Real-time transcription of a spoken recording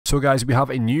So guys, we have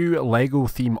a new LEGO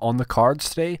theme on the cards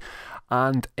today,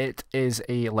 and it is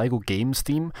a LEGO Games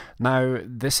theme. Now,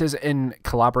 this is in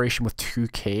collaboration with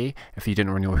 2K. If you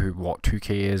didn't really know what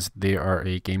 2K is, they are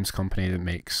a games company that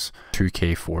makes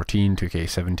 2K14,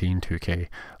 2K17, 2K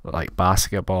like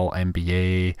basketball,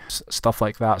 NBA, stuff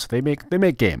like that. So they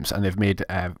make games, and they've made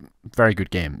very good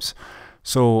games.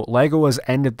 So LEGO has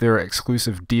ended their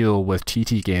exclusive deal with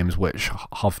TT Games, which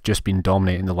have just been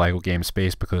dominating the LEGO game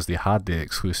space because they had the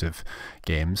exclusive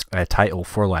games title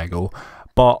for LEGO.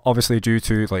 But obviously, due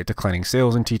to like declining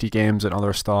sales in TT Games and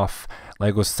other stuff,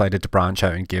 LEGO's decided to branch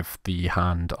out and give the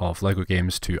hand of LEGO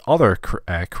games to other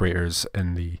creators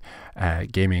in the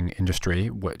gaming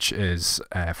industry, which is,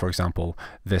 for example,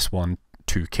 this one,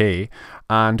 2K,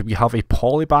 and we have a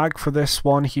poly bag for this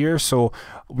one here. So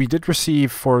we did receive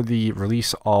for the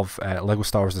release of LEGO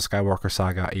Star Wars The Skywalker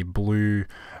Saga a blue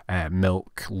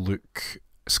milk Luke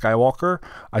Skywalker,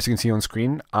 as you can see on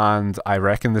screen, and I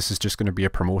reckon this is just going to be a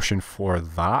promotion for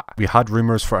that. We had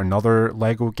rumors for another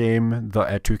LEGO game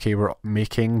that 2K were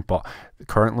making, but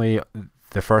currently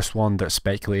the first one that's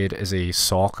speculated is a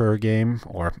soccer game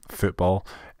or football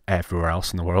everywhere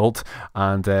else in the world,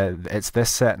 and it's this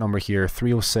set number here,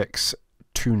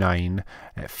 30629,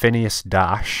 Phineas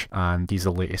Dash, and he's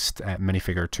the latest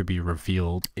minifigure to be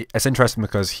revealed. It's interesting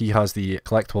because he has the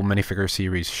collectible minifigure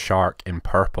series Shark in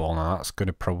purple. Now that's going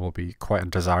to probably be quite a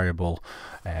desirable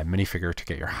minifigure to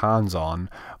get your hands on,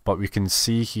 but we can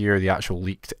see here the actual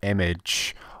leaked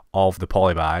image of the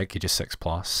polybag, Aegis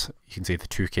 6+. You can see the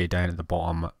 2K down at the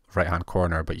bottom right hand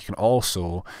corner, but you can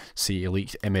also see a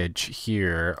leaked image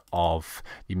here of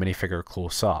the minifigure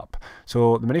close up.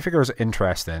 So the minifigure is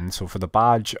interesting. So for the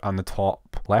badge on the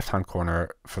top left hand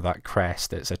corner, for that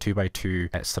crest, it's a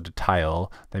 2x2 studded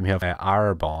tile. Then we have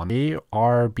Arbon,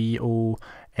 Arbona,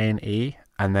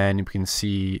 and then you can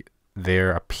see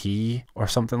there a P or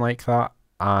something like that.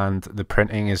 And the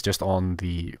printing is just on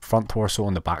the front torso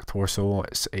and the back torso.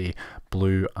 It's a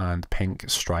blue and pink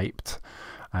striped,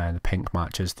 and the pink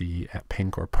matches the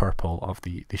pink or purple of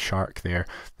the shark there.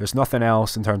 There's nothing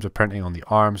else in terms of printing on the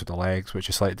arms or the legs, which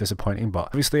is slightly disappointing, but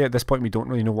obviously at this point we don't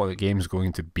really know what the game is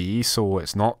going to be, so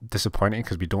it's not disappointing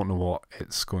because we don't know what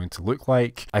it's going to look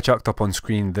like. I chucked up on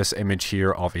screen this image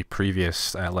here of a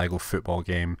previous LEGO football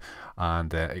game,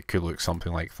 and it could look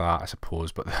something like that, I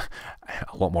suppose, but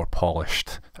a lot more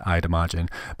polished, I'd imagine.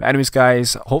 But anyways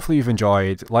guys, hopefully you've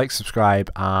enjoyed. Like,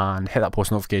 subscribe, and hit that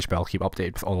post notification bell. Keep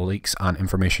updated with all the leaks and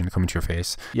information coming to your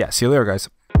face. Yeah, see you later guys.